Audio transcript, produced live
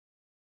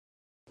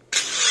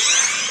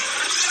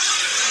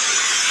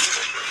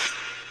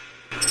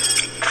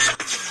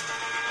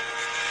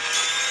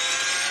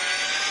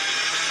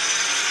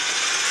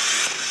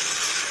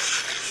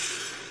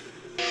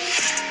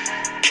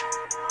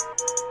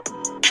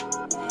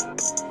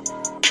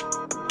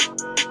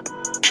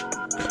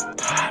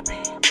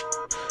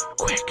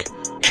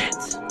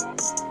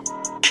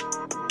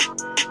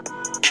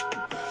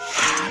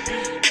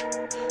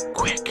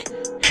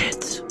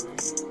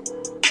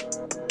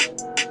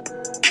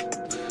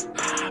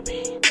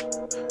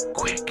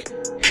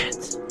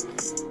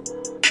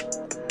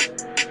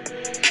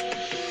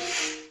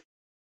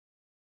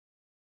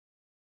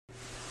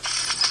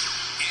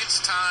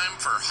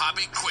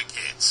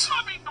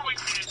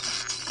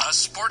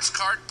Sports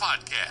Card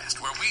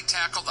Podcast, where we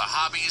tackle the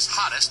hobby's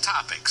hottest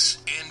topics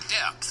in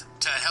depth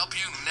to help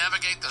you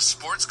navigate the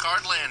sports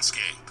card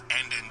landscape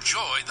and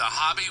enjoy the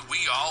hobby we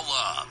all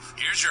love.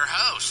 Here's your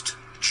host,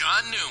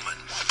 John Newman.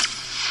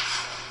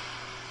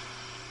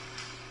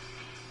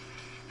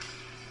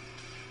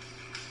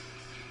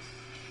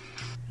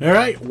 All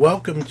right,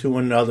 welcome to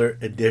another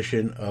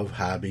edition of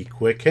Hobby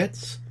Quick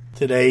Hits.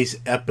 Today's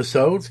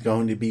episode is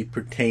going to be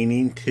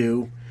pertaining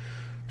to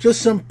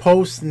just some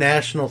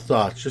post-national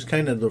thoughts, just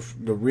kind of the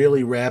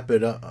really wrap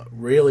it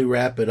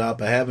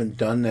up. I haven't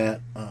done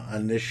that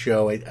on this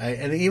show,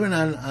 and even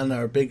on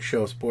our big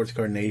show, Sports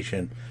Card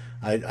Nation,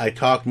 I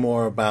talk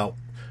more about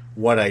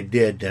what I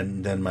did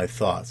than my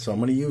thoughts. So I'm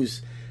going to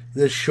use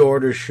this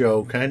shorter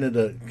show, kind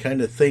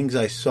of things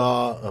I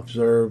saw,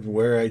 observed,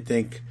 where I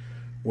think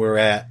we're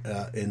at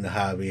in the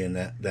hobby and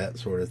that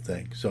sort of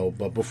thing. So,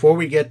 but before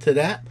we get to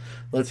that,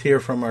 let's hear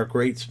from our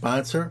great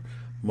sponsor,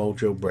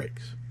 Mojo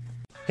Breaks.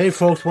 Hey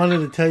folks, wanted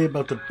to tell you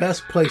about the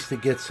best place to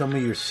get some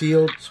of your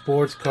sealed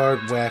sports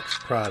card wax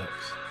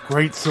products.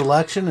 Great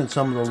selection and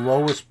some of the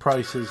lowest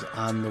prices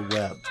on the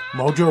web.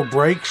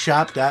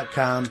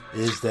 MojoBreakShop.com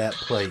is that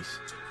place.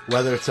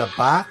 Whether it's a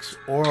box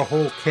or a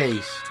whole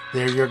case,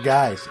 they're your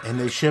guys, and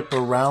they ship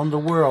around the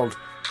world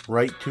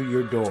right to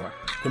your door.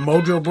 The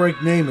Mojo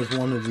Break name is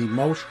one of the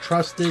most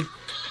trusted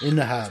in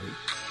the hobby.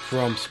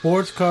 From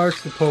sports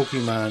cards to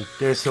Pokemon,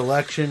 their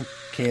selection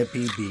can't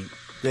be beat.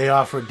 They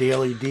offer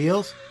daily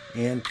deals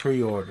and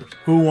pre-orders.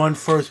 Who won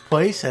first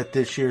place at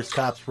this year's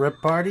Topps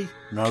Rip Party?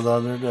 None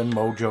other than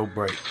Mojo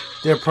Break.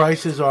 Their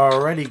prices are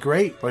already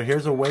great, but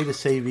here's a way to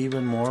save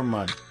even more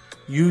money.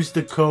 Use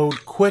the code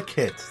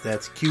QUICKHITS,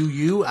 that's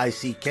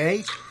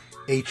QUICKHITS,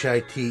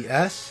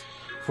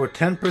 for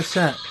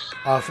 10%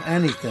 off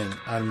anything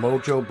on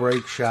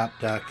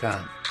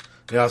MojoBreakShop.com.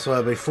 They also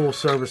have a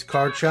full-service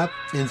card shop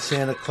in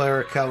Santa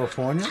Clara,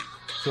 California.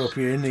 So if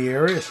you're in the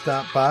area,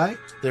 stop by.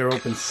 They're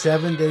open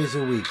 7 days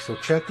a week, so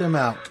check them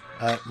out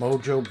at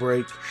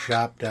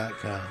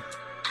MojoBreakShop.com.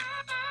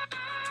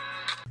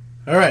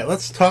 All right,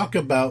 let's talk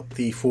about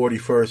the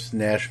 41st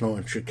National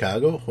in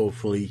Chicago.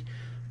 Hopefully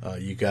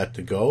you got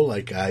to go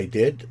like I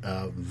did.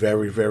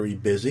 Very, very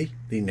busy.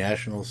 The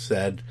National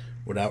said,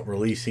 without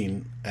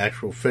releasing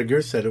actual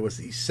figures, said it was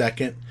the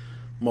second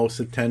most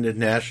attended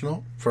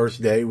National.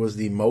 First day was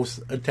the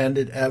most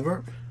attended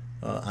ever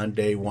on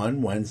day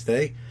one,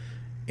 Wednesday.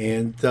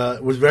 And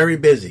it was very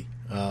busy.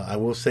 I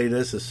will say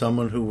this as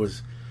someone who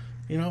was,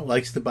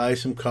 likes to buy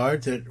some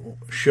cards at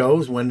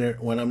shows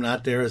when I'm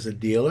not there as a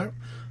dealer.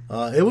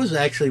 It was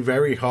actually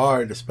very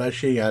hard,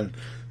 especially on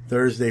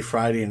Thursday,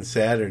 Friday, and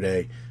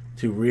Saturday,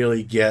 to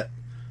really get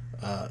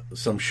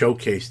some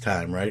showcase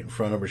time right in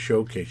front of a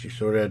showcase. You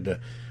sort of had to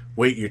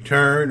wait your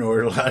turn,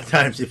 or a lot of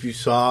times if you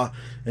saw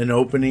an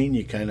opening,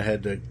 you kind of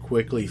had to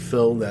quickly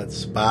fill that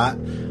spot.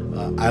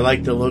 I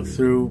like to look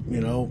through,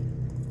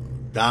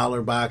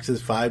 dollar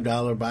boxes,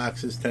 $5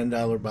 boxes,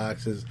 $10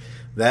 boxes.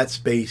 That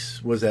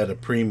space was at a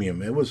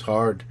premium. It was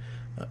hard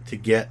to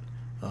get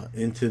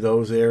into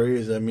those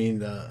areas. I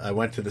mean, I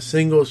went to the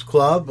singles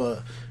club,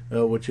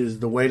 which is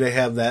the way they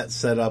have that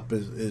set up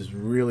is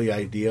really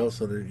ideal,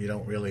 so that you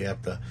don't really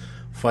have to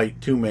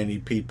fight too many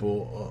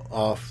people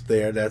off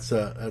there. That's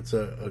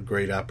a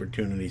great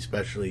opportunity,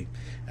 especially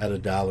at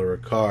 $1 a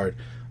card.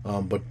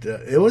 But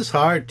it was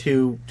hard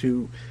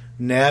to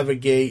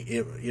navigate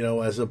it,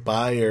 as a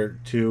buyer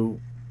to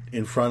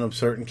in front of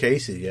certain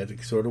cases. You had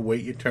to sort of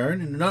wait your turn,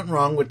 and nothing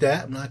wrong with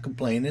that. I'm not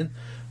complaining,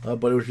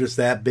 but it was just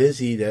that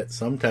busy that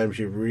sometimes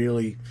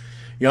you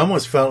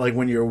almost felt like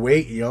when you're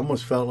waiting, you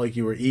almost felt like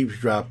you were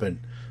eavesdropping,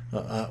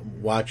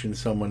 watching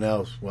someone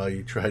else while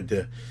you tried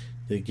to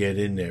get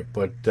in there.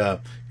 But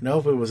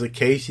if it was a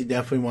case you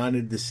definitely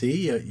wanted to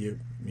see, I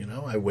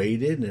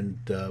waited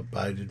and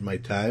bided my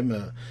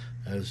time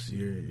as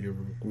you're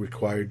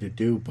required to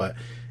do. But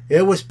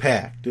it was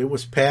packed. It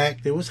was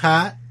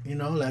hot.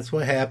 That's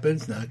what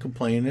happens. Not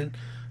complaining.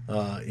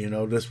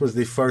 This was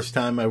the first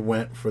time I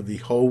went for the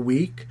whole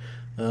week.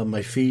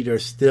 My feet are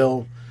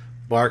still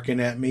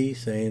barking at me,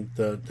 saying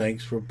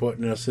thanks for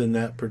putting us in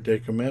that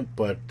predicament.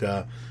 But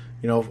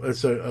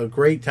it's a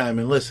great time.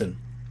 And listen,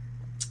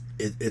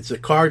 it's a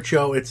card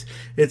show. It's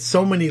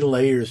so many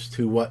layers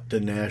to what the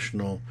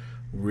National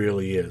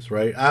really is,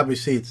 right?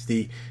 Obviously, it's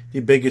the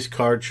biggest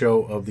card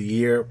show of the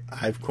year.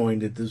 I've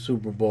coined it the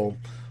Super Bowl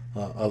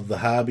of the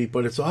hobby,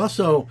 but it's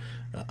also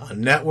a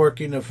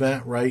networking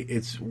event, right?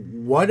 It's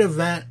what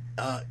event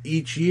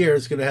each year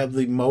is going to have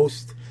the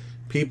most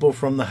people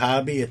from the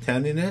hobby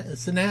attending it?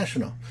 It's the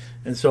National.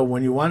 And so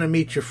when you want to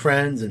meet your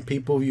friends and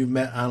people you've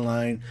met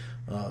online,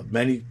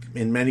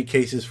 in many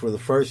cases for the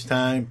first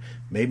time,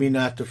 maybe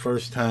not the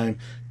first time,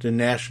 the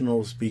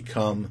Nationals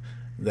become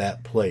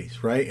that place,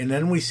 right? And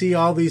then we see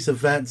all these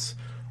events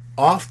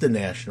off the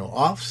National,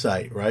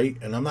 off-site, right?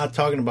 And I'm not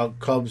talking about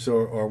Cubs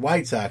or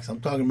White Sox. I'm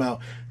talking about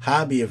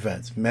hobby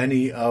events.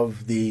 Many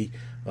of the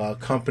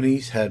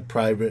companies had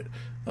private,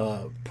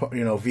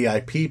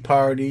 VIP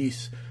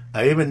parties.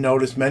 I even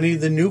noticed many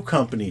of the new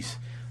companies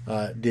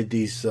did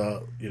these,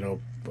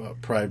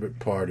 private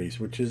parties,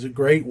 which is a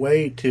great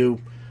way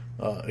to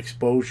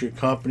expose your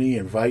company,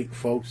 invite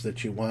folks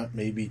that you want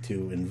maybe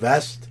to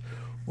invest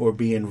or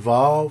be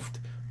involved.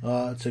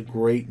 It's a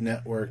great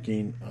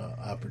networking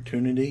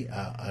opportunity.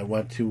 I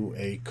went to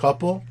a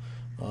couple.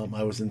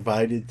 I was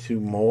invited to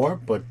more,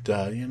 but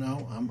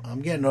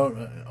I'm getting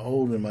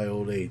old in my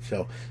old age,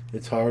 so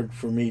it's hard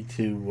for me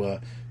to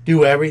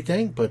do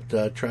everything,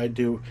 but tried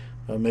to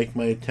make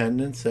my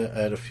attendance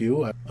at a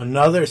few.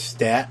 Another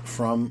stat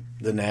from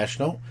the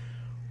National,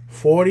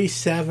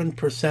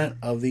 47%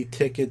 of the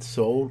tickets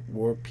sold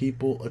were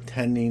people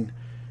attending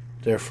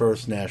their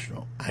first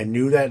National. I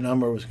knew that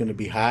number was going to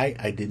be high.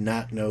 I did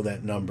not know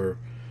that number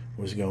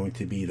was going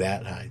to be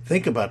that high.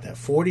 Think about that,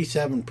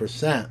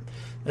 47%.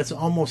 That's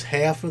almost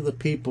half of the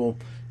people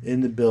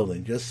in the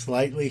building, just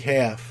slightly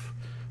half,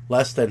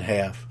 less than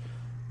half,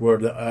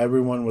 where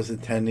everyone was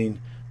attending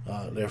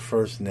their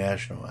first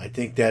National. I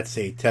think that's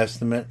a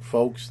testament,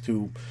 folks,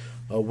 to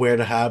where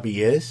the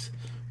hobby is.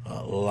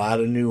 A lot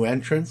of new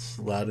entrants,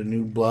 a lot of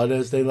new blood,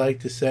 as they like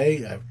to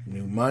say,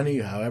 new money,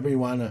 however you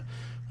want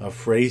to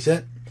phrase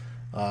it.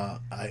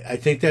 I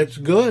think that's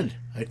good.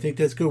 I think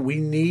that's good. We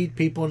need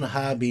people in the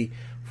hobby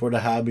for the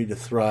hobby to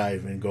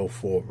thrive and go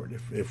forward.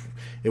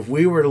 If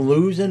we were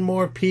losing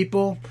more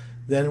people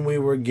than we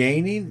were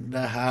gaining,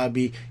 the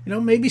hobby,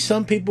 maybe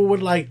some people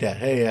would like that.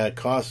 Hey,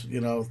 cost,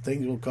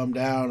 things will come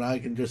down. I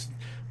can just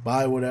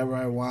buy whatever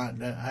I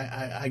want.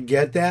 I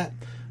get that.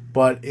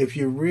 But if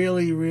you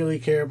really, really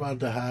care about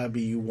the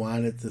hobby, you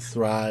want it to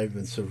thrive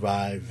and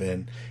survive.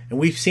 And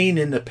we've seen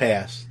in the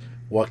past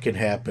what can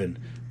happen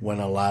when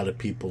a lot of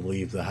people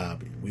leave the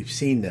hobby. We've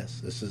seen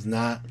this. This is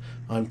not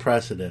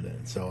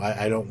unprecedented. So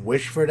I don't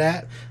wish for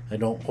that. I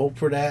don't hope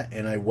for that.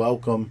 And I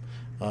welcome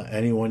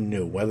anyone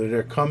new, whether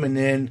they're coming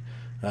in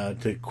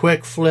to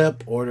quick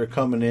flip or they're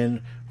coming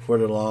in for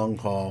the long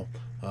haul.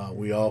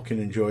 We all can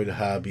enjoy the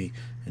hobby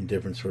in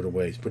different sort of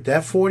ways. But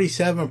that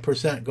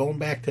 47%, going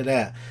back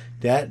to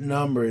that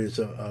number is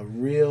a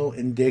real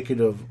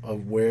indicative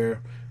of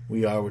where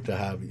we are with the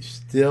hobby.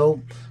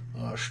 Still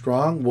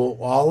strong. Will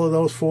all of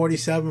those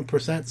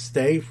 47%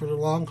 stay for the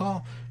long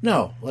haul?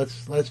 No.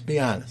 Let's be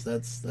honest.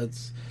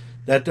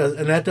 That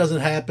doesn't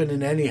happen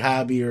in any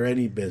hobby or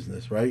any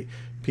business, right?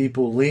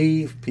 People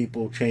leave,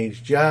 people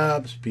change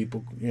jobs,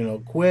 people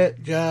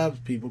quit jobs,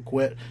 people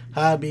quit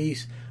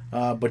hobbies.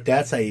 But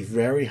that's a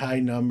very high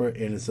number,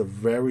 and it's a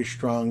very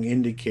strong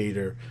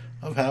indicator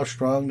of how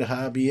strong the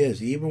hobby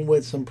is, even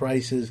with some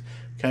prices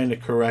kind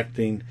of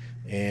correcting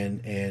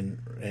and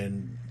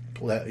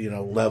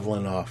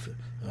leveling off,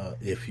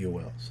 if you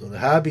will. So the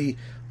hobby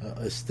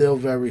is still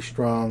very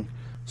strong.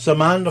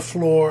 Some on the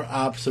floor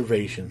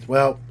observations.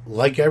 Well,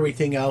 like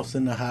everything else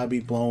in the hobby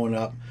blowing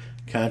up,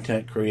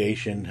 content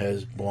creation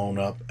has blown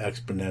up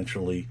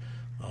exponentially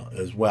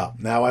as well.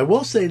 Now, I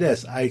will say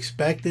this: I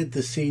expected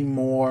to see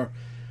more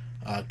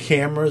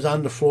cameras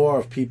on the floor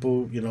of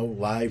people,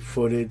 live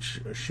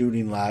footage,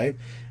 shooting live.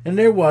 And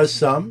there was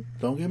some,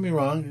 don't get me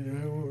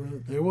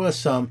wrong, there was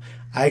some.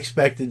 I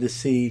expected to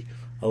see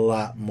a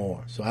lot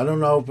more. So I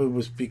don't know if it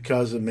was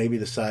because of maybe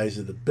the size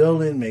of the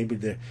building,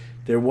 maybe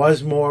there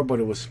was more, but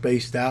it was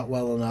spaced out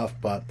well enough.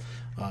 But,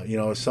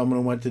 as someone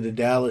who went to the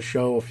Dallas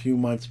show a few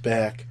months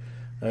back,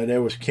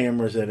 there was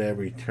cameras at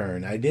every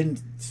turn. I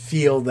didn't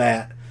feel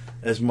that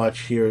as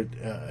much here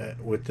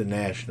with the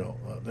National.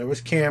 There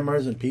was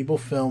cameras and people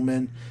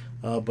filming,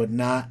 but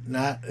not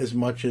as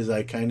much as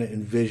I kind of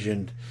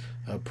envisioned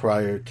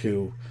prior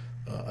to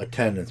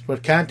attendance.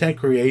 But content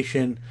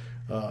creation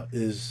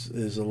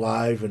is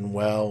alive and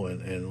well,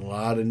 and a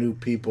lot of new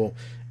people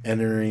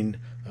entering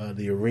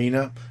the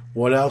arena.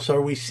 What else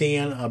are we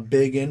seeing a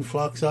big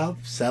influx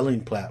of?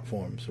 Selling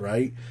platforms,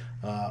 right?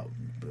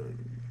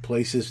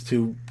 Places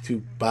to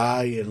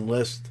buy and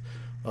list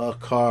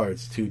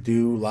cards, to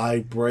do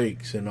live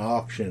breaks and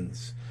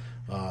auctions,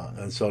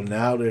 and so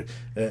now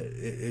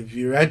if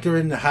you're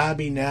entering the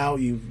hobby now,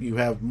 you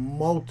have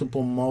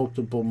multiple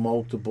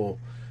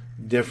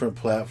different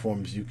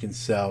platforms you can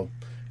sell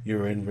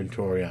your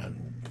inventory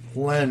on.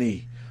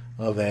 Plenty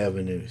of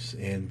avenues,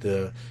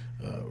 and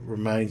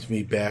reminds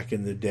me back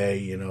in the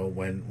day,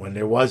 when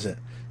there wasn't,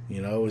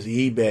 it was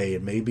eBay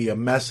and maybe a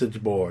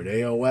message board,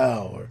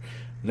 AOL or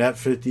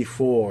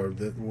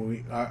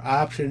Net54. Our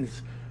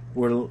options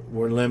were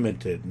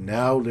limited.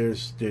 Now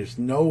there's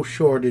no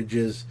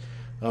shortages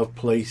of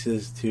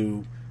places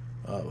to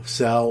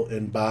sell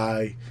and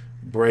buy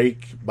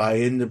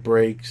into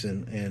breaks,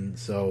 and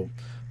so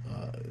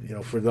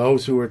for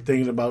those who are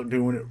thinking about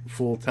doing it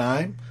full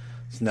time,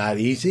 it's not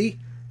easy,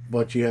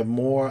 but you have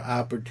more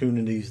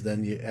opportunities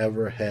than you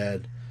ever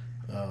had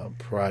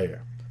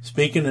prior.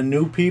 Speaking of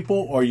new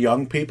people or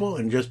young people,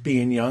 and just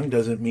being young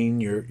doesn't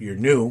mean you're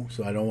new,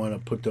 so I don't want to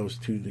put those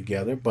two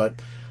together, but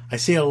I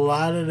see a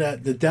lot of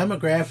that. The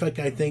demographic,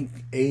 I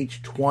think,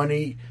 age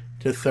 20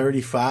 to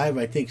 35,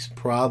 I think is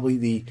probably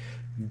the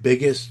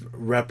biggest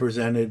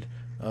represented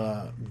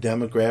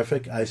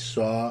demographic I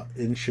saw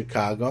in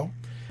Chicago.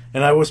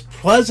 And I was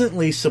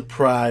pleasantly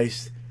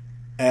surprised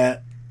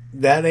at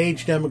that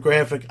age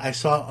demographic. I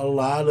saw a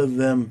lot of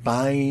them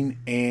buying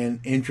and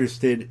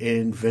interested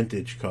in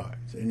vintage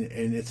cards. And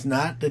it's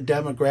not the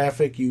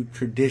demographic you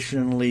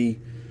traditionally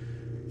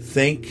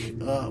think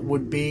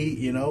would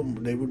be.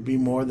 They would be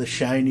more the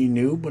shiny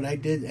new, but I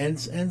did,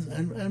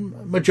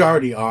 and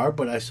majority are,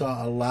 but I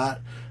saw a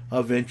lot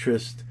of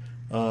interest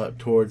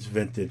towards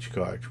vintage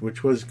cards,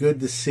 which was good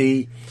to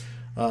see.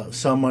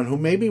 Someone who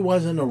maybe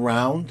wasn't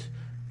around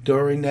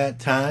during that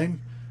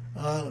time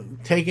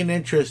take an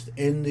interest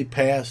in the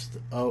past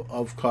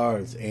of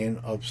cards and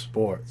of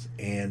sports,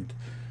 and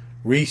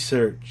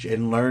research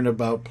and learn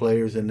about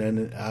players, and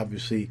then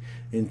obviously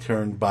in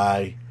turn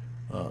buy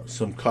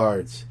some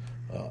cards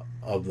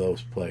of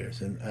those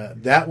players. And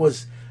that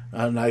was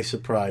a nice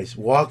surprise.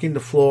 Walking the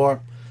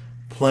floor,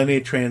 plenty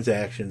of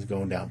transactions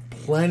going down.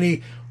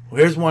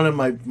 Here's one of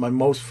my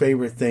most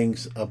favorite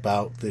things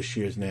about this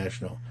year's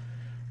National.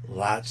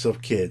 Lots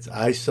of kids.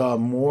 I saw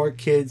more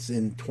kids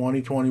in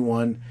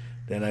 2021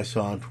 than I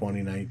saw in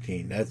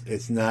 2019.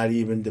 It's not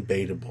even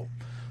debatable.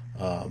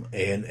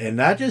 And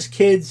not just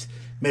kids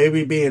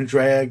maybe being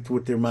dragged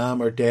with their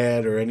mom or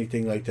dad or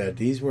anything like that.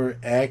 These were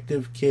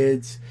active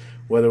kids,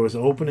 whether it was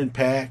opening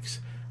packs,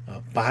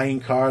 buying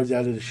cards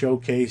out of the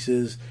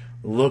showcases,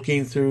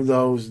 looking through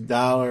those $1,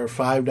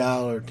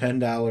 $5,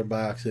 $10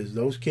 boxes.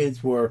 Those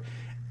kids were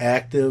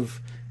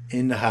active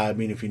in the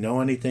hobby. And if you know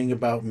anything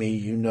about me,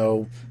 you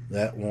know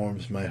that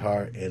warms my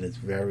heart, and it's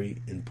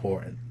very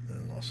important.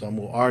 Some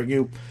will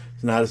argue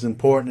it's not as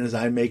important as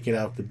I make it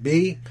out to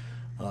be.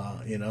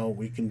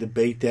 We can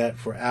debate that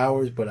for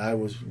hours, but I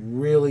was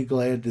really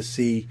glad to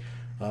see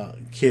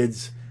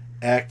kids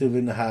active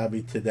in the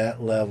hobby to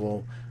that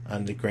level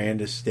on the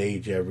grandest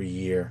stage every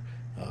year.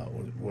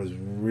 Was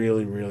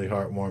really, really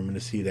heartwarming to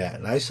see that.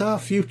 And I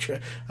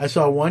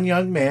saw one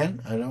young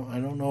man. I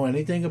don't know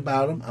anything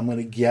about him. I'm going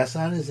to guess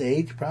on his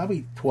age,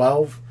 probably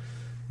 12,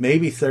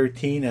 maybe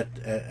 13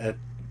 at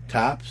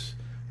tops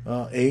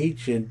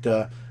age. And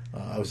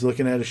I was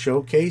looking at a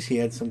showcase. He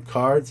had some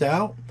cards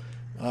out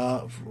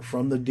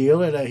from the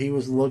dealer that he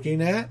was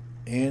looking at,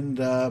 and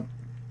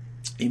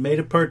he made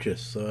a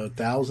purchase,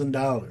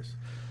 $1,000.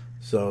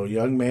 So,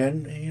 young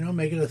man,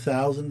 making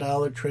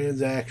 $1,000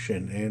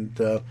 transaction,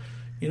 and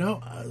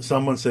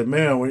someone said,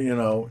 "Man,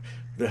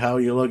 how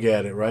you look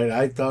at it, right?"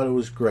 I thought it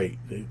was great.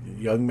 The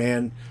young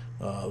man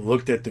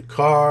looked at the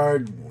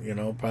card,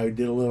 probably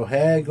did a little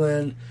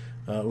haggling,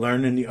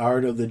 learning the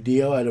art of the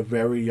deal at a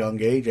very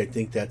young age. I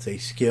think that's a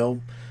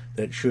skill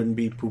that shouldn't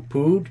be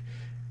poo-pooed.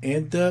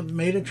 And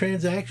made a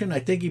transaction. I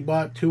think he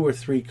bought 2 or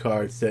 3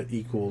 cards that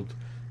equaled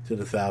to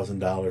the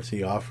 $1,000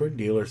 he offered.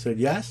 Dealer said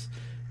yes,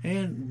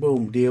 and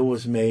boom, deal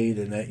was made,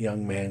 and that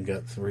young man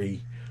got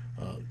 3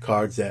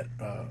 cards that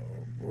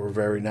were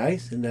very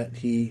nice and that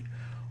he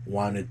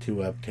wanted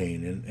to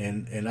obtain.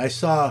 And I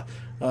saw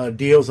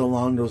deals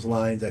along those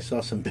lines. I saw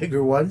some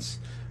bigger ones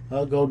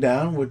go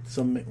down with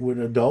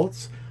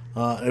adults.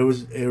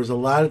 It was a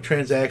lot of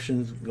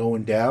transactions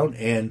going down,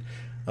 and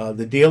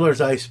the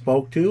dealers I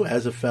spoke to,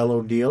 as a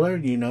fellow dealer,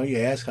 you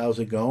ask, how's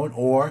it going?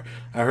 Or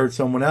I heard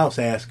someone else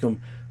ask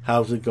them,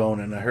 how's it going?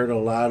 And I heard a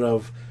lot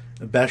of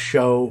best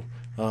show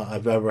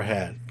I've ever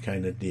had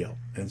kind of deal.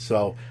 And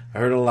so I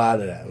heard a lot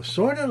of that. It was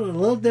sort of a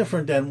little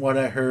different than what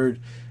I heard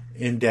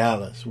in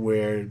Dallas,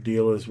 where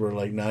dealers were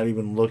like not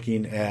even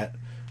looking at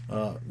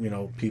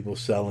people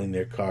selling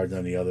their cards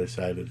on the other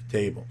side of the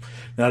table.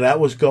 Now that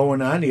was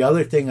going on. The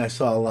other thing I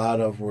saw a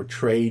lot of were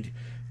trade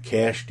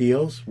cash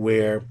deals,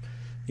 where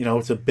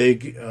it's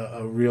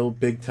a real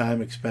big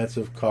time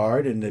expensive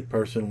card, and the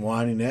person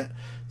wanting it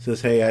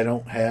says, "Hey, I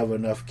don't have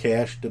enough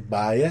cash to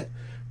buy it,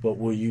 but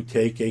will you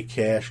take a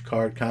cash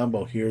card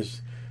combo?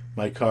 Here's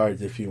my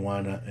cards if you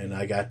wanna, and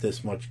I got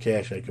this much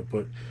cash I could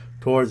put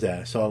towards that."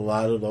 I saw a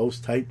lot of those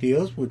type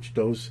deals, which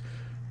those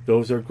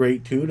are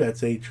great too.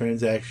 That's a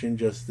transaction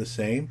just the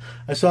same.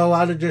 I saw a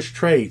lot of just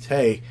trades.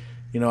 Hey,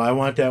 I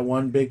want that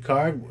one big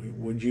card.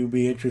 Would you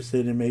be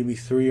interested in maybe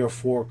 3 or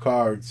 4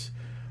 cards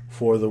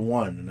for the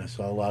one? And I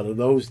saw a lot of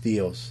those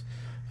deals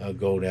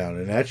go down,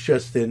 and that's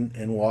just in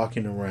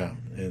walking around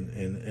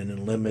in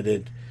a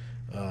limited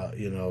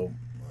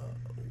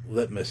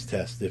litmus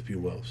test, if you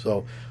will.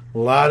 So a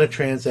lot of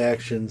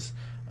transactions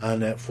on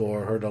that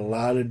floor. Heard a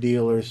lot of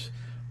dealers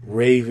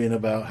raving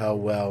about how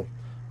well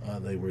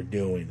they were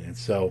doing, and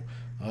so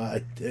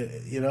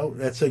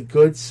that's a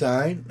good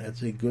sign.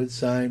 That's a good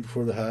sign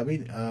for the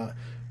hobby,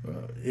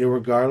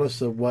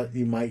 irregardless of what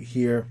you might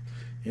hear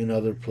in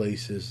other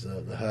places.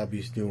 The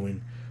hobby's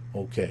doing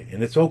okay,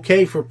 and it's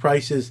okay for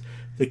prices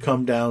to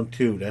come down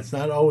too. That's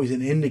not always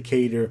an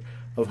indicator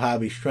of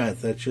hobby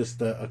strength. That's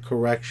just a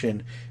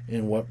correction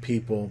in what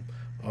people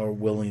are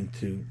willing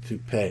to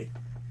pay.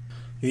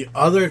 The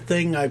other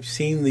thing I've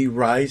seen the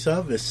rise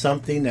of is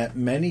something that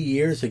many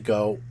years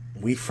ago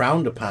we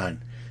frowned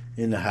upon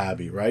in the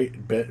hobby,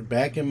 right?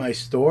 Back in my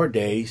store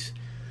days,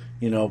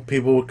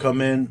 people would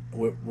come in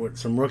with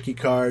some rookie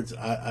cards.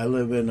 I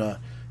live in a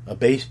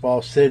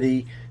baseball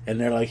city, and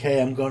they're like,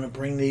 "Hey, I'm going to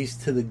bring these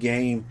to the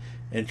game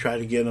and try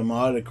to get them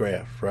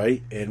autographed,"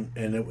 right? And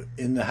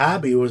in the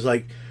hobby, it was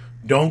like,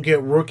 don't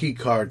get rookie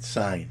cards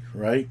signed,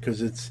 right?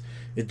 Because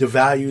it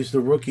devalues the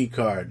rookie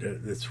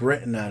card that's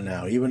written on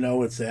now, even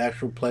though it's the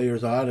actual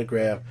player's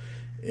autograph.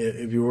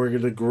 If you were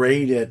going to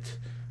grade it,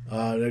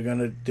 they're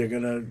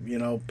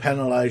gonna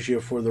penalize you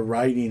for the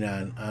writing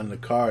on the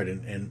card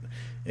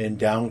and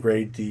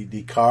downgrade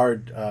the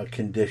card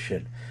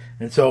condition.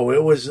 And so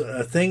it was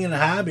a thing in the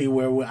hobby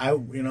where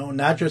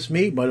not just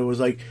me, but it was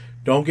like,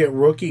 don't get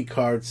rookie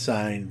cards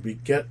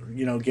signed. Get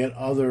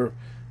other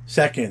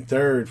second,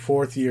 third,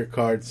 fourth year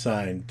cards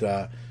signed.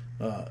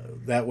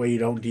 That way you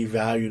don't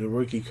devalue the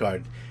rookie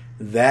card.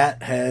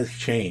 That has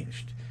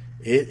changed.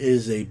 It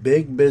is a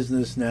big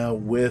business now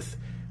with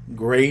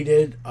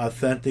graded,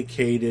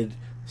 authenticated,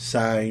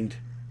 signed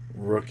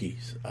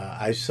rookies.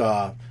 I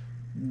saw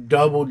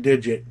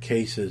double-digit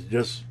cases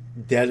just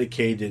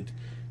dedicated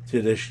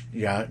to this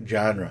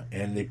genre,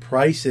 and the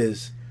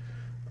prices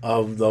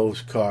of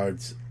those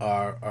cards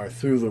are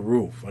through the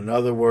roof. In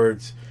other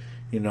words,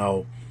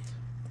 a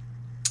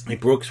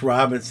Brooks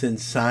Robinson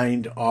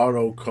signed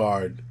auto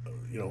card,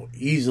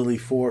 easily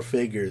 4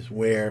 figures,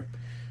 where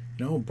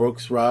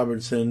Brooks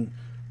Robinson,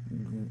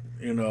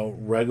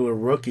 regular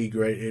rookie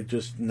grade, it's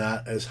just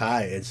not as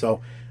high. And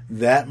so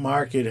that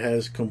market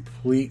has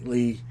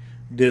completely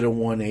did a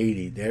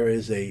 180. There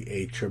is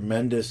a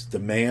tremendous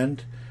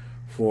demand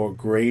for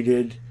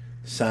graded,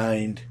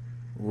 signed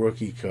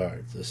rookie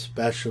cards,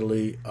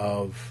 especially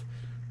of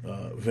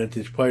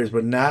vintage players,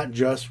 but not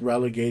just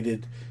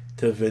relegated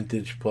to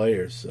vintage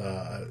players,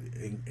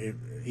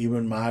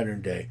 even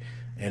modern day.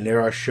 And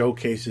there are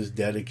showcases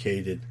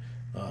dedicated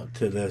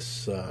to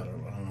this, I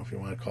don't know if you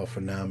want to call it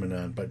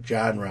phenomenon, but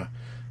genre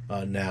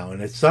now.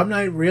 And it's something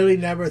I really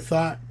never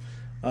thought,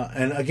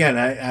 and again,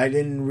 I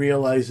didn't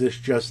realize this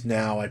just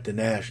now at the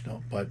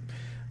National, but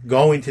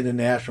going to the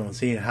National and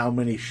seeing how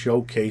many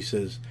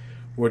showcases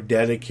were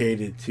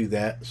dedicated to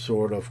that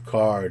sort of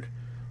card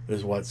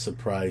is what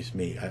surprised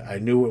me. I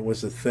knew it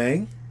was a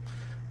thing,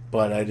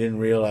 but I didn't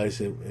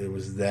realize it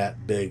was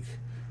that big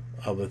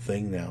of a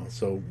thing now.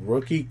 So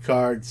rookie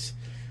cards,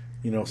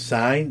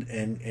 signed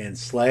and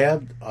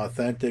slabbed,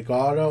 authentic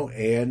auto,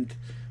 and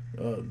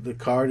the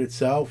card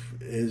itself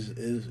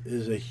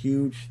is a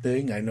huge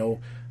thing. I know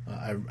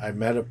I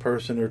met a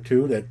person or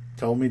two that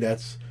told me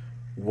that's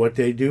what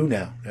they do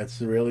now.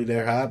 That's really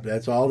their hobby.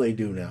 That's all they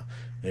do now.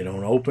 They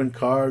don't open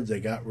cards. They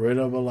got rid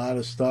of a lot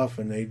of stuff,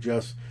 and they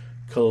just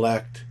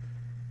collect,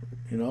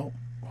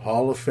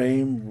 Hall of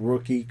Fame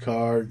rookie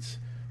cards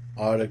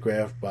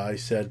autographed by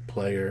said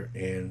player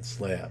and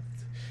slabbed.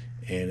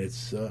 And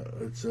it's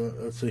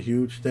a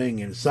huge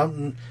thing, and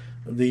something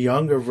the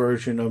younger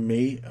version of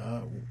me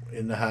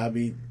in the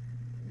hobby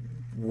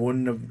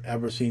wouldn't have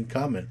ever seen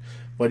coming.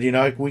 But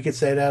we could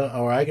say that,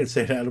 or I could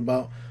say that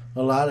about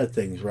a lot of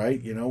things, right?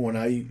 When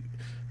I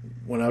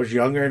was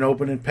younger and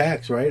opening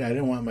packs, right? I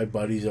didn't want my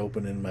buddies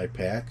opening my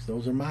packs.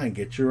 Those are mine.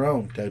 Get your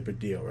own type of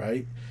deal,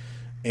 right?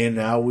 And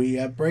now we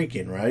have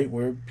break-in, right?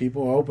 Where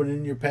people are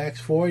opening your packs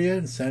for you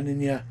and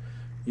sending you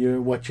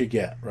what you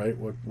get, right?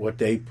 What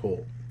they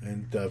pull.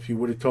 And if you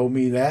would have told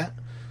me that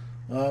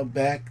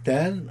back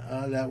then,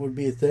 that would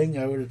be a thing.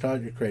 I would have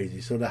thought you're crazy.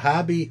 So the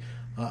hobby,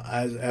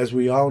 as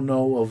we all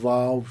know,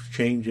 evolves,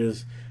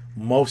 changes.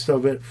 Most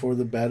of it for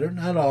the better.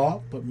 Not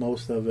all, but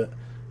most of it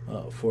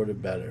for the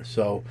better.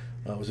 So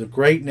it was a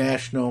great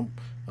National.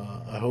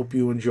 I hope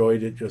you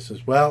enjoyed it just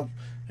as well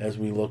as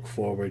we look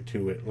forward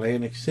to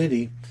Atlantic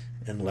City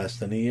in less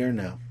than a year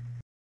now.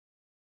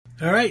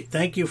 All right.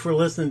 Thank you for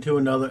listening to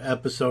another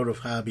episode of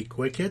Hobby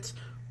Quick Hits.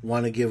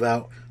 Want to give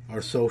out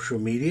our social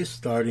media,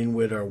 starting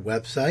with our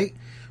website,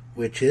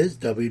 which is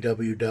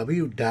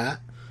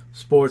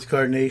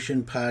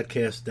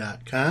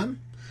www.sportscardnationpodcast.com.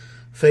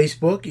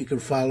 Facebook, you can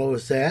follow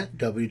us at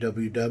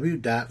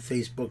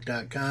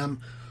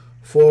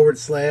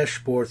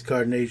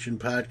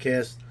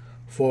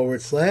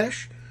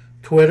www.facebook.com/sportscardnationpodcast/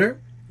 Twitter,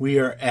 we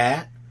are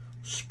at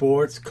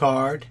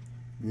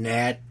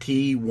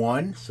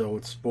sportscardnat1, so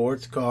it's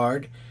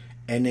sportscard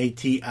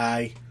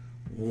NATI1.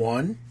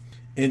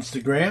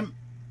 Instagram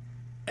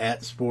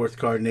at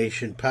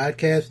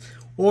sportscardnationpodcast,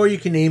 or you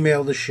can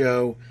email the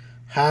show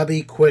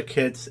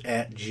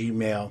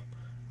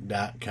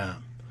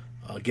hobbyquickhits@gmail.com.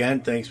 Again,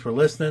 thanks for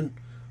listening.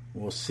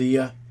 We'll see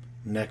you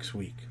next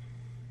week.